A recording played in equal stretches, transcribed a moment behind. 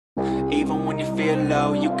Even when you feel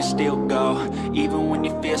low, you can still go. Even when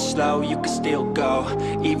you feel slow, you can still go.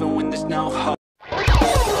 Even when there's no hope.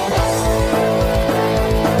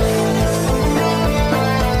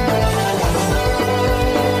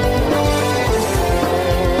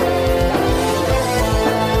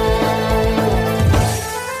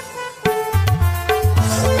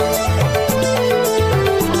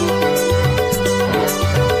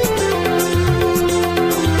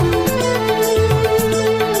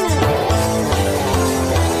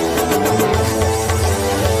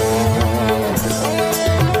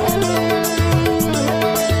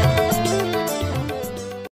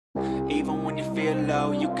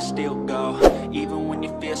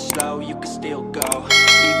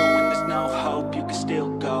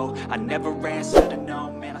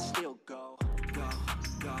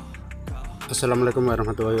 Assalamualaikum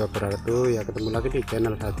warahmatullahi wabarakatuh. Ya, ketemu lagi di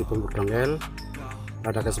channel Hadi Dongkel.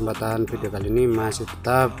 Pada kesempatan video kali ini masih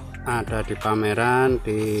tetap ada di pameran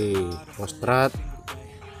di Postrat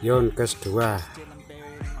Yonkes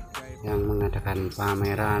 2 yang mengadakan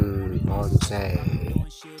pameran bonsai.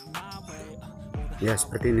 Ya,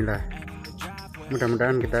 seperti inilah.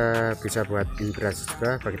 Mudah-mudahan kita bisa buat inspirasi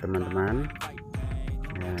juga bagi teman-teman.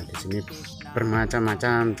 Ya, di sini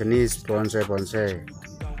bermacam-macam jenis bonsai.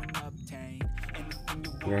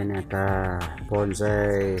 Ya, ini ada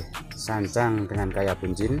bonsai sancang dengan kayak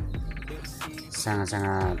buncin,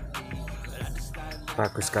 sangat-sangat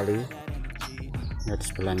bagus sekali. Ya, di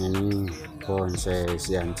sebelahnya ini bonsai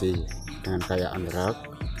sianci dengan kayak underrock.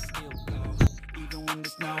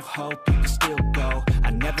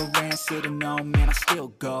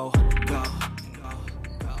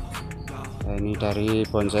 Nah, ini dari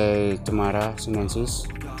bonsai cemara sinensis.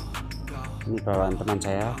 Ini bawaan teman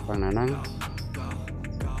saya, Bang Nanang.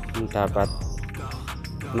 Ini dapat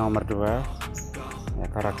nomor 2. Ya,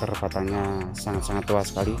 karakter batangnya sangat-sangat tua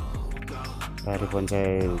sekali dari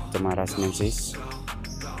bonsai cemara sinensis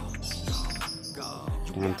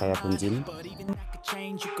dengan kayak buncin.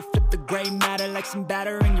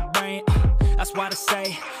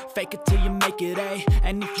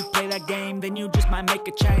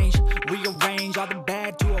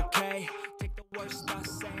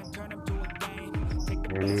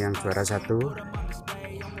 Ini yang juara 1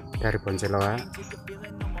 dari bonsai loa.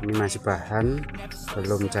 Ini masih bahan,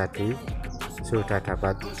 belum jadi, sudah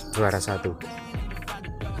dapat juara 1.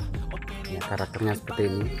 Ya, karakternya seperti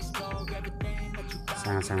ini,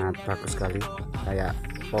 sangat-sangat bagus sekali, kayak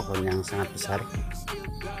pohon yang sangat besar.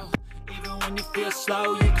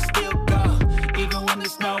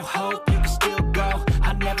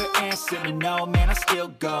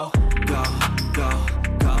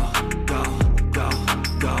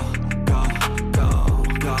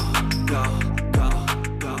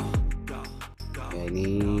 Ya,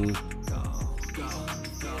 ini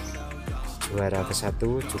juara ke-1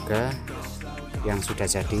 juga yang sudah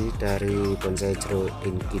jadi dari bonsai jeruk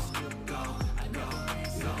dingkit.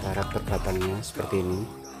 Karakter batangnya seperti ini,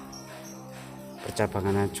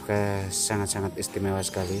 percabangannya juga sangat-sangat istimewa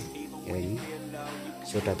sekali. Ya, ini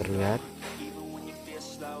sudah terlihat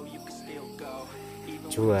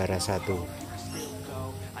juara 1.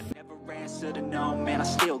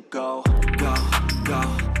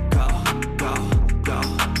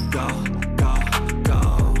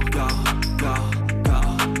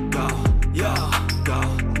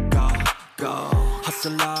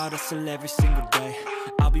 Hustle every single day.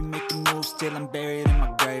 I'll be making moves till I'm buried in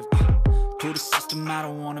my grave. To the system, I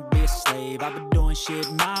don't wanna be a slave. I've been doing shit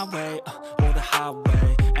my way, or the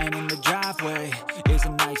highway. And in the driveway is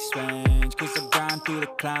a nice range. Cause I grind through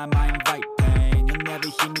the climb, I invite pain. You'll never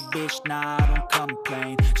hear me, bitch, nah, I don't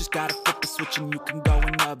complain. Just gotta flip the switch and you can go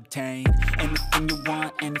and obtain anything you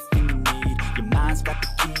want, anything you need. Your mind's got the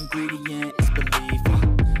key ingredient, it's belief.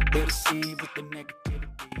 They'll deceive with the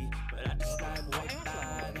negativity, but I just like what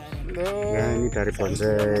Ya, ini dari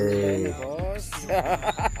bonsai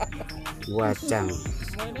wajang,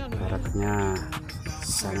 karakternya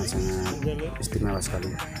sangat-sangat istimewa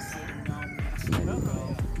sekali.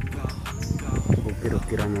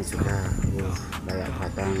 Ukir-ukirannya juga kayak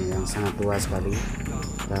batang yang sangat tua sekali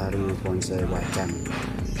dari bonsai wajang.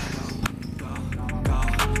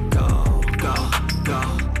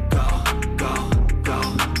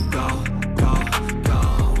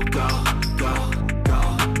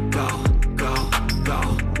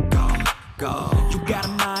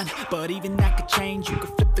 But even that could change. You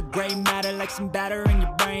could flip the gray matter like some batter in your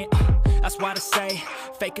brain. That's why they say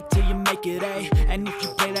fake it till you make it A. And if you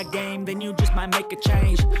play that game, then you just might make a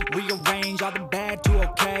change. Rearrange all the bad to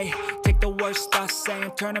okay. Take the worst thoughts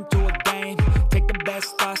saying, turn them to a game. Take the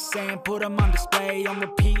best thoughts saying, put them on display. On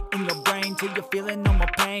repeat in your brain till you're feeling no more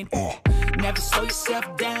pain. Never slow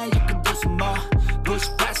yourself down, you can do some more. Push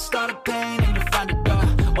past all the pain and you'll find a door.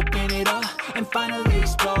 Open it up and finally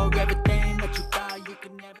explore everything that you thought you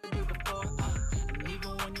could never do before. And even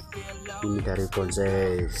when you feel low, Ini dari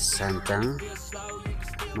bonsai sancang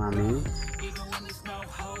mami.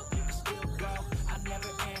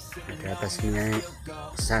 Di atas ini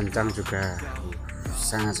sancang juga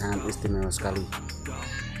sangat-sangat istimewa sekali.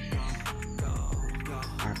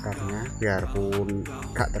 Akarnya biarpun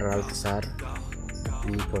gak terlalu besar,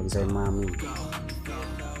 ini bonsai mami.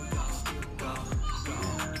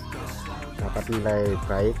 Dapat nilai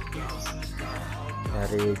baik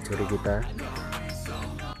dari juri kita.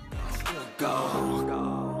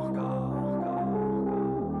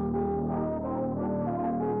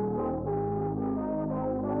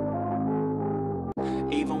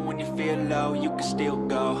 even when you feel low, you can still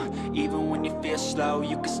go. Even when you feel slow,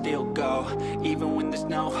 you can still go. Even when there's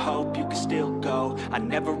no hope, you can still go. I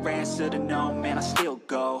never answer to no, man, I still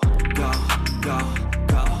go. Go, go,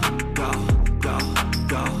 go, go, go,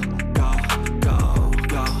 go, go, go,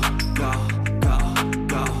 go, go, go,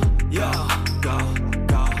 go, yeah, go,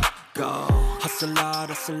 go, go. Hustle hard,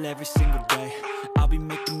 hustle every single day. I'll be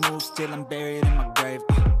making moves till I'm buried in my grave.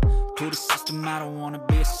 To the system, I don't wanna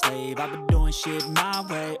be a slave. I've been doing shit my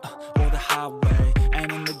way, or the highway.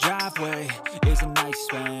 And in the driveway is a nice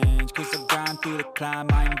range. Cause I grind through the climb,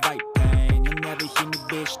 I invite pain. You'll never hear me,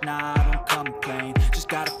 bitch, nah, I don't complain. Just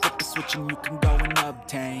gotta flip the switch and you can go and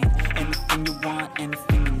obtain anything you want,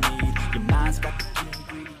 anything you need. Your mind's got the key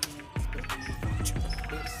ingredients.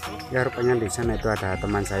 Ya, rupanya di sana itu ada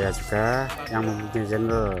teman saya juga yang mempunyai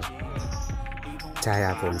channel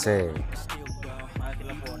Jaya Bonsai.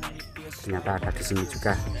 Ternyata ada di sini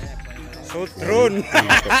juga. Sutron.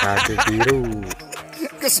 Baju biru.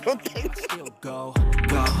 Kesutron.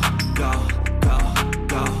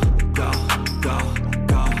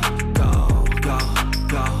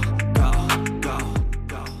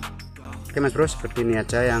 Oke Mas Bro, seperti ini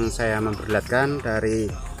aja yang saya memperlihatkan dari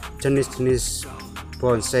jenis-jenis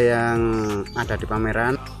bonsai yang ada di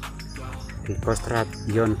pameran di Kostrad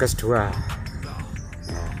Yonkes 2.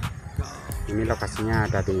 Ini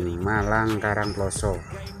lokasinya ada di Malang Karangploso.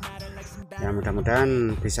 Ya,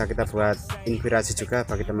 mudah-mudahan bisa kita buat inspirasi juga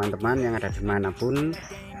bagi teman-teman yang ada dimanapun.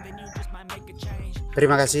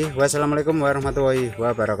 Terima kasih. Wassalamualaikum warahmatullahi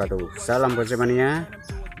wabarakatuh. Salam bonsai mania,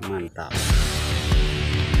 mantap.